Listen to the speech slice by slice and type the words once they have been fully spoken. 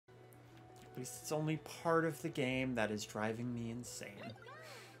least it's only part of the game that is driving me insane.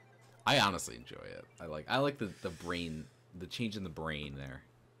 I honestly enjoy it. I like the brain, the change in the brain there.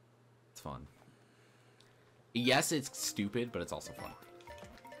 It's fun. Yes, it's stupid, but it's also fun.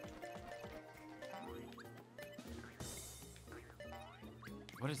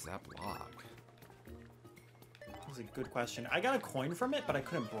 What is that block? That's a good question. I got a coin from it, but I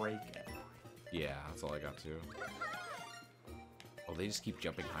couldn't break it. Yeah, that's all I got too. Oh, they just keep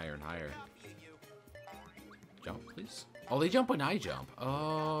jumping higher and higher. Jump, please. Oh, they jump when I jump.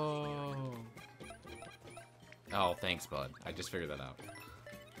 Oh. Oh, thanks, bud. I just figured that out.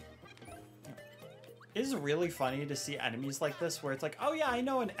 It is really funny to see enemies like this where it's like, oh yeah, I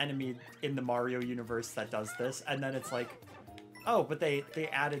know an enemy in the Mario universe that does this, and then it's like, oh, but they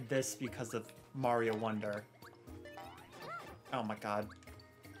added this because of Mario Wonder. Oh my god.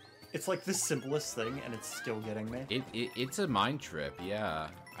 It's like the simplest thing, and it's still getting me. It's a mind trip, yeah.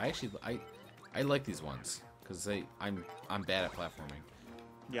 I like these ones because I'm bad at platforming.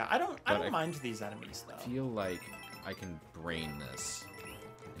 Yeah, I don't mind these enemies though. I feel like I can brain this,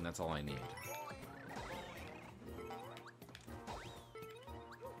 and that's all I need.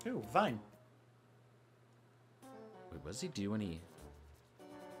 Ooh, vine. Wait, what does he do when he?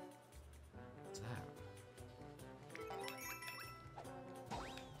 What's that?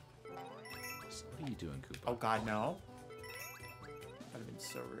 What are you doing, Koopa? Oh god, no. That'd have been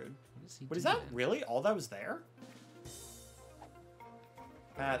so rude. What Is that really all that was there?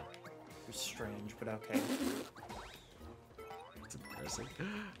 That was strange, but okay. It's embarrassing.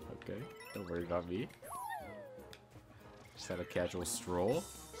 Okay, don't worry about me. Just had a casual stroll.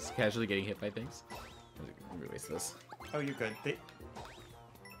 Just casually getting hit by things. Let me erase this. Oh, you're good.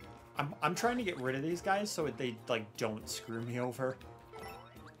 I'm trying to get rid of these guys so they like don't screw me over.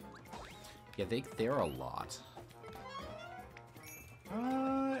 Yeah, they're a lot.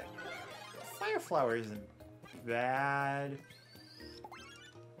 Fire flower isn't bad.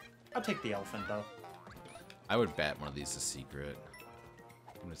 I'll take the elephant though. I would bet one of these is secret.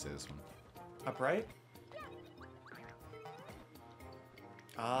 I'm gonna say this one. Upright?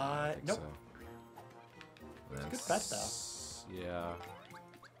 Nope. So. It's a good bet though. Yeah.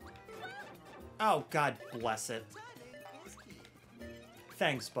 Oh, God bless it.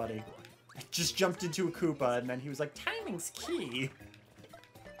 Thanks, buddy. I just jumped into a Koopa, and then he was like, timing's key.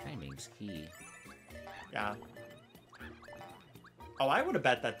 Timing's key. Yeah. Oh, I would have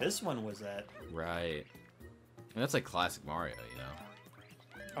bet that this one was it. Right. And that's like classic Mario, you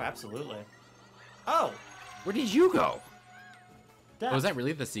know? Oh, absolutely. Oh! Where did you go? Death. Oh, is that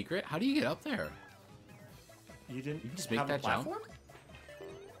really the secret? How do you get up there? You didn't You just make have that a platform?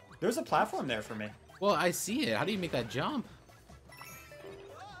 There's a platform there for me. Well, I see it. How do you make that jump?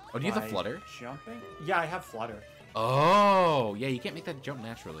 Oh, do you have the flutter? Jumping? Yeah, I have flutter. Oh, yeah, you can't make that jump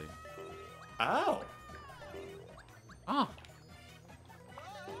naturally. Oh. Oh.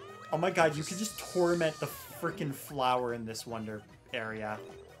 Oh my god, you could just torment the freaking flower in this wonder area.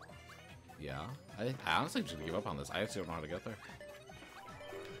 Yeah. I honestly just give up on this. I actually don't know how to get there.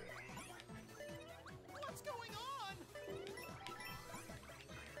 What's going on?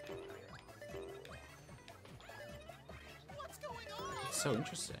 What's going on? It's so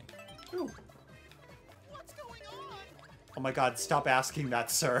interesting. Ooh. What's going on? Oh my god, stop asking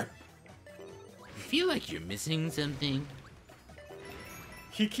that, sir. You feel like you're missing something?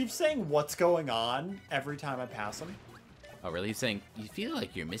 He keeps saying what's going on every time I pass him. Oh, really? He's saying, you feel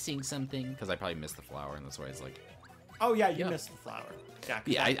like you're missing something? Because I probably missed the flower, and that's why it's like... Oh yeah, you missed the flower. Yeah,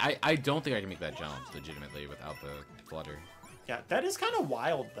 Yeah, I don't think I can make that jump legitimately without the flutter. yeah, that is kind of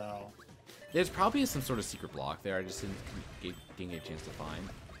wild though. There's probably some sort of secret block there. I just didn't get a chance to find.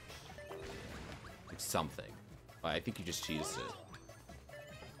 Like something. But I think you just cheesed it.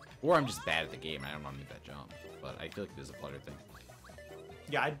 Or I'm just bad at the game. I don't know how to make that jump. But I feel like there's a flutter thing.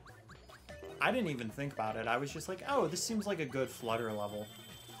 Yeah, I didn't even think about it. I was just like, oh, this seems like a good flutter level.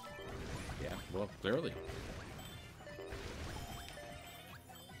 Yeah, well, clearly.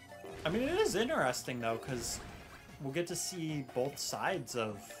 I mean, it is interesting though, because we'll get to see both sides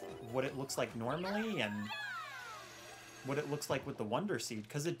of what it looks like normally and what it looks like with the Wonder Seed,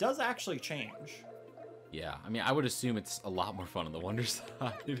 because it does actually change. Yeah, I mean, I would assume it's a lot more fun on the Wonder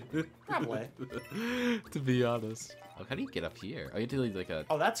side. Probably. To be honest. Oh, how do you get up here? Oh, you have to do like a...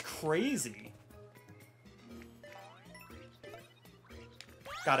 Oh, that's crazy.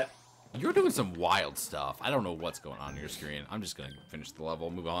 Got it. You're doing some wild stuff. I don't know what's going on your screen. I'm just gonna finish the level,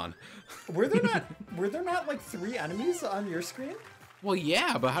 move on. Were there not like 3 enemies on your screen? Well,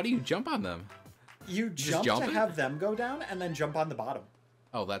 yeah, but how do you jump on them? You jump jump to it? have them go down and then jump on the bottom.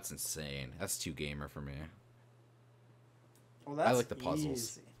 Oh, that's insane. That's too gamer for me. Well, that's I like the puzzles.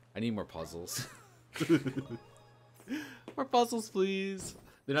 easy. I need more puzzles. More puzzles, please.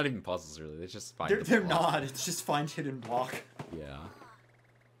 They're not even puzzles, really. They just find. They're not. It's just find hidden block. Yeah.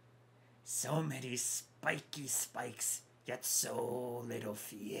 So many spiky spikes, yet so little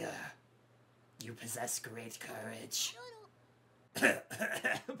fear. You possess great courage.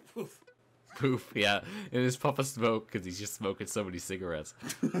 Poof. Poof. Yeah. And his puff of smoke because he's just smoking so many cigarettes.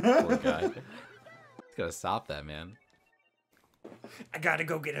 Poor guy. He's gotta stop that, man. I gotta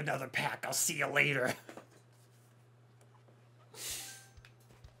go get another pack. I'll see you later.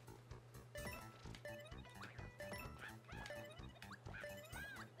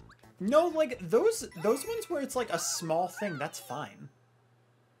 No, like, those ones where it's like a small thing, that's fine.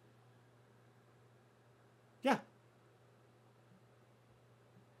 Yeah.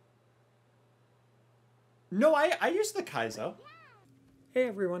 No, I use the Kaizo. Hey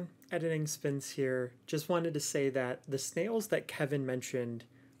everyone, Editing Spins here. Just wanted to say that the snails that Kevin mentioned,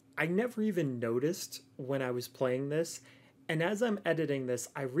 I never even noticed when I was playing this, and as I'm editing this,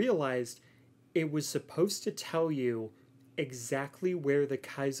 I realized it was supposed to tell you exactly where the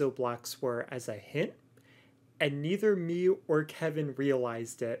Kaizo blocks were as a hint, and neither me or Kevin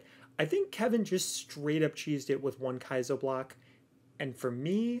realized it. I think Kevin just straight up cheesed it with one Kaizo block, and for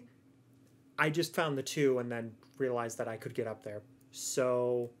me, I just found the two and then realized that I could get up there.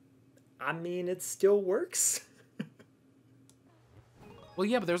 So, I mean, it still works. Well,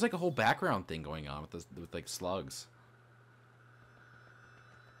 yeah, but there's like a whole background thing going on with like slugs.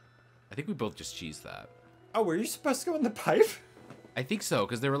 I think we both just cheesed that. Oh, were you supposed to go in the pipe? I think so,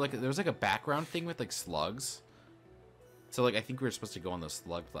 because there was like a background thing with like slugs. So like I think we were supposed to go on those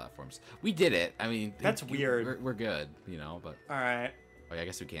slug platforms. We did it. I mean, That's weird. We're good, you know. But All right. oh, yeah, I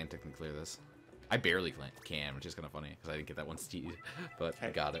guess we can technically clear this. I barely can, which is kind of funny because I didn't get that one steed, but I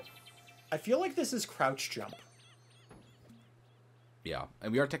got it. I feel like this is crouch jump. Yeah,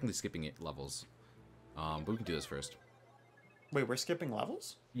 and we are technically skipping it levels, but we can do this first. Wait, we're skipping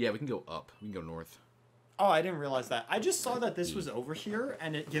levels? Yeah, we can go up. We can go north. Oh, I didn't realize that. I just saw that this was over here,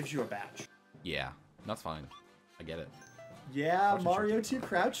 and it gives you a badge. Yeah, that's fine. I get it. Yeah, Mario 2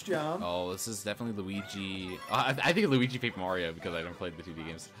 crouch jump. Oh, this is definitely Luigi. I think Luigi Paper Mario because I don't play the 2D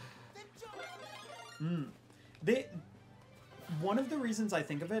games. One of the reasons I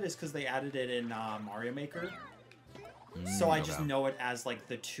think of it is because they added it in Mario Maker. So I just know it as like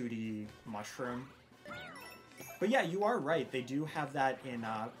the 2D mushroom. But yeah, you are right. They do have that in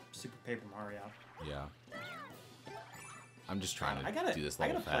Super Paper Mario. Yeah. I'm just trying to do this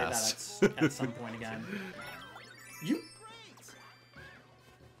level I gotta fast. play that at some point again.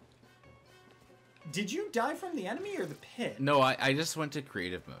 Did you die from the enemy or the pit? No, I just went to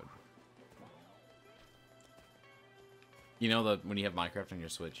creative mode. You know when you have Minecraft on your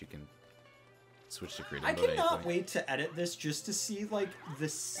Switch, you can switch to creative mode. I cannot wait to edit this just to see like the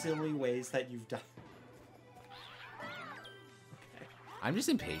silly ways that you've done. Okay. I'm just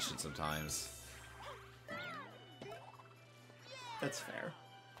impatient sometimes. That's fair.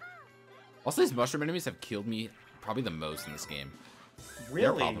 Also, these mushroom enemies have killed me probably the most in this game. Really?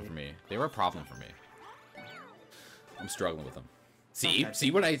 They're a problem for me. They were a problem for me. I'm struggling with them. See, Okay.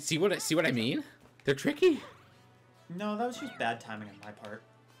 see what I mean? They're tricky. No, that was just bad timing on my part.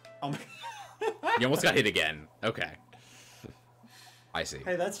 Oh my. You almost got hit again. Okay. I see.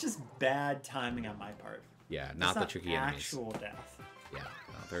 Hey, that's just bad timing on my part. Yeah, That's not the tricky enemies. Actual death. Yeah,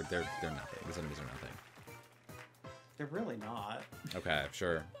 no, they're nothing. These enemies are nothing. They're really not. Okay,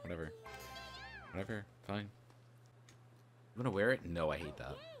 sure, whatever. Whatever, fine. You wanna wear it? No, I hate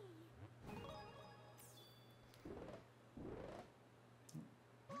that.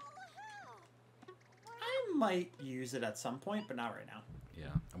 I might use it at some point, but not right now.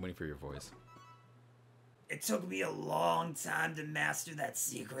 Yeah, I'm waiting for your voice. It took me a long time to master that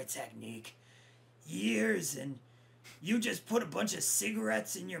secret technique. Years, and you just put a bunch of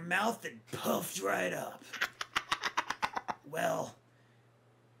cigarettes in your mouth and puffed right up. Well,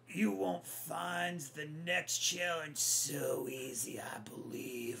 you won't find the next challenge so easy, I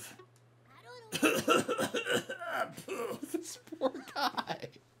believe. This poor guy.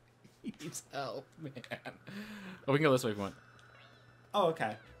 He needs help, man. Oh, we can go this way if you want. Oh,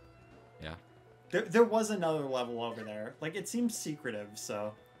 okay. Yeah. There was another level over there. Like, it seems secretive,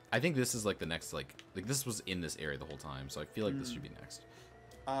 so... I think this is like the next, like this was in this area the whole time, so I feel like this should be next.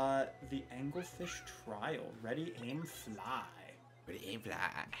 The Anglefish Trial. Ready, aim, fly. Ready, aim,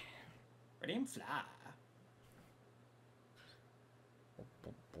 fly. Ready, aim, fly.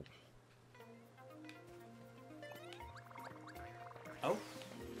 Oh.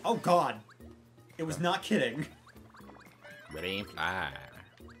 Oh, God. It was not kidding. Ready, aim, fly.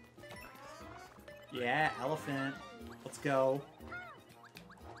 Yeah, elephant. Let's go.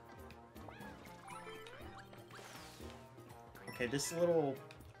 Okay, this little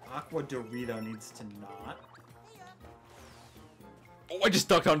aqua Dorito needs to not. Oh, I just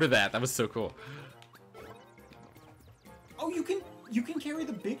ducked under that. That was so cool. Oh, you can carry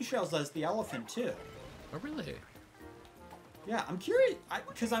the big shells as the elephant too. Oh, really? Yeah, I'm curious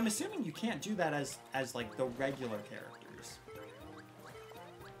because I'm assuming you can't do that as like the regular characters.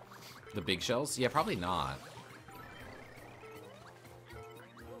 The big shells? Yeah, probably not.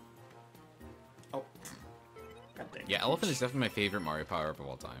 Oh. God dang. Yeah, elephant is definitely my favorite Mario power-up of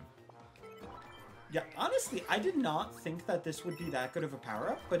all time. Yeah, honestly, I did not think that this would be that good of a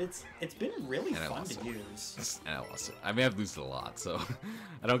power-up, but it's been really And I fun lost to it. use. And I lost it. I mean, I've lost it a lot, so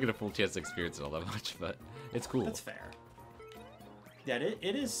I don't get a full chance to experience it all that much, but it's cool. That's fair. Yeah,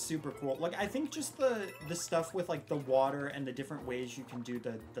 it is super cool. Like, I think just the stuff with, like, the water and the different ways you can do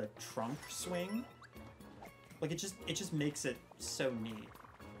the trunk swing, like, it just makes it so neat.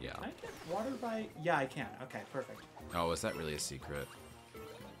 Yeah. Can I get water by... Yeah, I can. Okay, perfect. Oh, is that really a secret?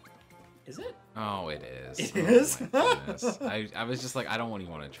 Is it? Oh, it is. It Oh, is? my goodness. I was just like, I don't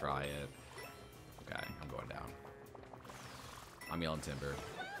even want to try it. Okay, I'm going down. I'm yelling timber.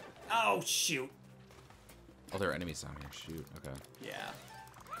 Oh, shoot. Oh, there are enemies down here. Shoot. Okay. Yeah.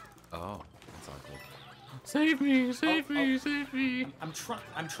 Oh, that's awkward. Save me! Save me! Oh. Save me!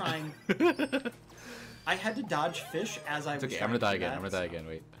 I'm trying. I had to dodge fish as I was It's okay. trying I'm gonna to die do again. that. I'm gonna die again.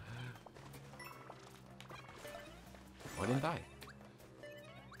 Wait. Oh, I didn't die.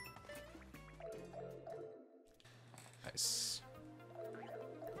 Nice.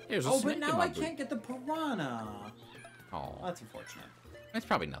 Here's a Oh, but snake in now my I boot. can't get the piranha. Oh, That's unfortunate. it's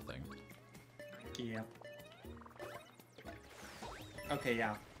probably nothing. Yeah. Okay,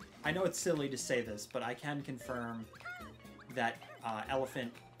 yeah. I know it's silly to say this, but I can confirm that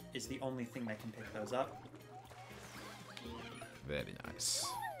elephant is the only thing that can pick those up. Very nice.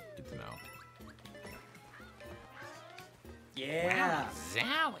 Good to know. Yeah.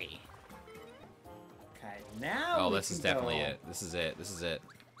 Zowie. Okay, now. Oh, we this is can definitely go- it. This is it. This is it.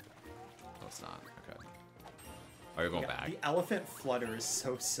 No, it's not. Okay. Oh, you're going Yeah, back. the elephant flutter is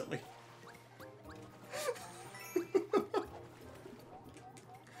so silly.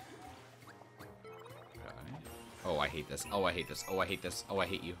 Okay. Oh, I hate this. Oh, I hate this. Oh, I hate this. Oh, I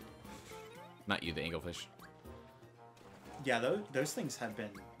hate you. Not you, the anglefish. Yeah, those things have been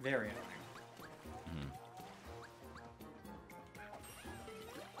very annoying.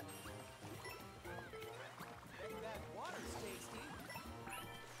 That water's tasty.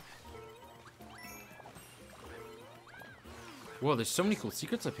 Whoa, there's so many cool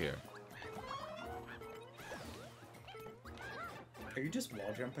secrets up here. Are you just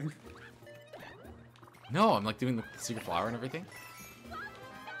wall jumping? No, I'm like doing the secret flower and everything.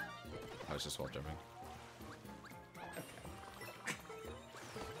 I was just wall jumping.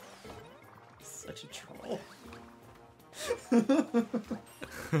 Such a troll.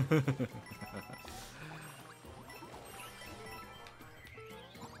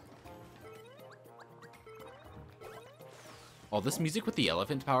 Oh, this music with the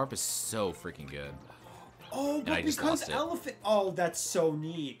elephant power up is so freaking good. Oh, And but I just because lost it. elephant. Oh, that's so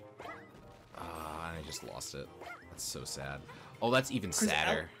neat. And I just lost it. That's so sad. Oh, that's even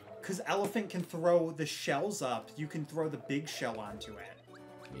sadder. Because elephant can throw the shells up, you can throw the big shell onto it.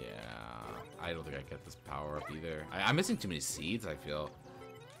 Yeah, I don't think I get this power up either. I'm missing too many seeds, I feel.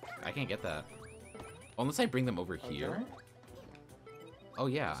 I can't get that. Unless I bring them over here. Okay. Oh,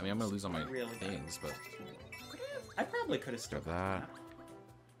 yeah. I mean, I'm going to lose all my Really bad. things, but... I probably could have still Grab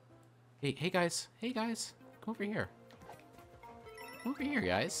that. Hey, guys. Hey, guys. Come over here. Come over here,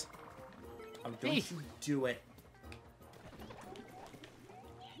 guys. Oh, don't Hey. you do it.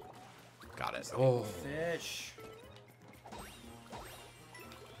 Got it. Oh. Fish.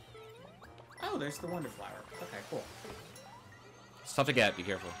 Oh, there's the wonder flower. Okay, cool. It's tough to get. Be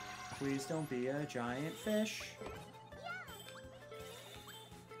careful. Please don't be a giant fish.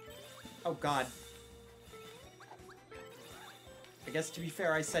 Oh, God. I guess to be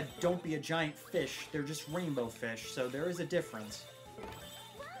fair, I said don't be a giant fish. They're just rainbow fish, so there is a difference.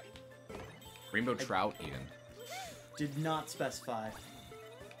 Rainbow trout, even. Did not specify.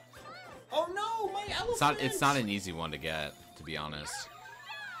 Oh no, my elephant! It's not an easy one to get, to be honest.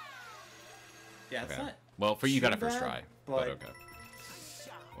 Yeah, it's Okay. not. Well, for you, you got too it first bad, try. but- But okay.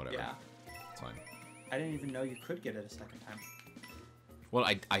 Whatever. Yeah, It's fine. I didn't even know you could get it a second time. Well,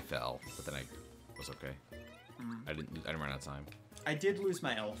 I fell, but then I was okay. I didn't run out of time. I did lose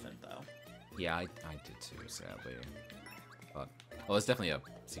my elephant though. Yeah, I did too, sadly. But well, there's definitely a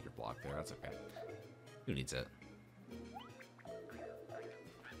secret block there. That's okay. Who needs it?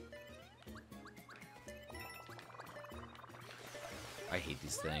 I hate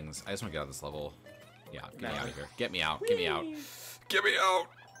these things. I just want to get out of this level. Yeah, get me out of here. Get me out. Get me out. Get me out!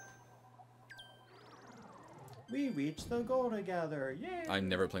 We reached the goal together. Yay! I'm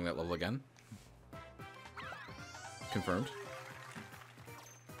never playing that level again. Confirmed.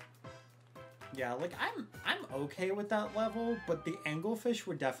 Yeah, like I'm okay with that level, but the anglefish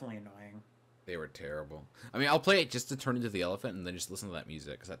were definitely annoying. They were terrible. I mean, I'll play it just to turn into the elephant and then just listen to that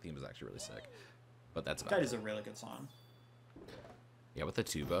music, because that theme is actually really sick. But that's about That it. is a really good song. Yeah, with the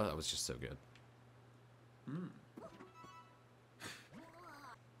tuba, that was just so good.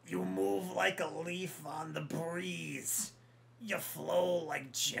 You move like a leaf on the breeze. You flow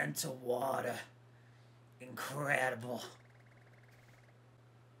like gentle water. Incredible.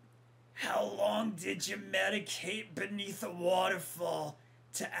 How long did you meditate beneath a waterfall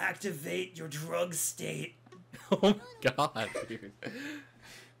to activate your drug state? Oh my god, dude.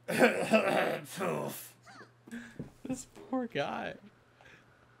 Poof. This poor guy.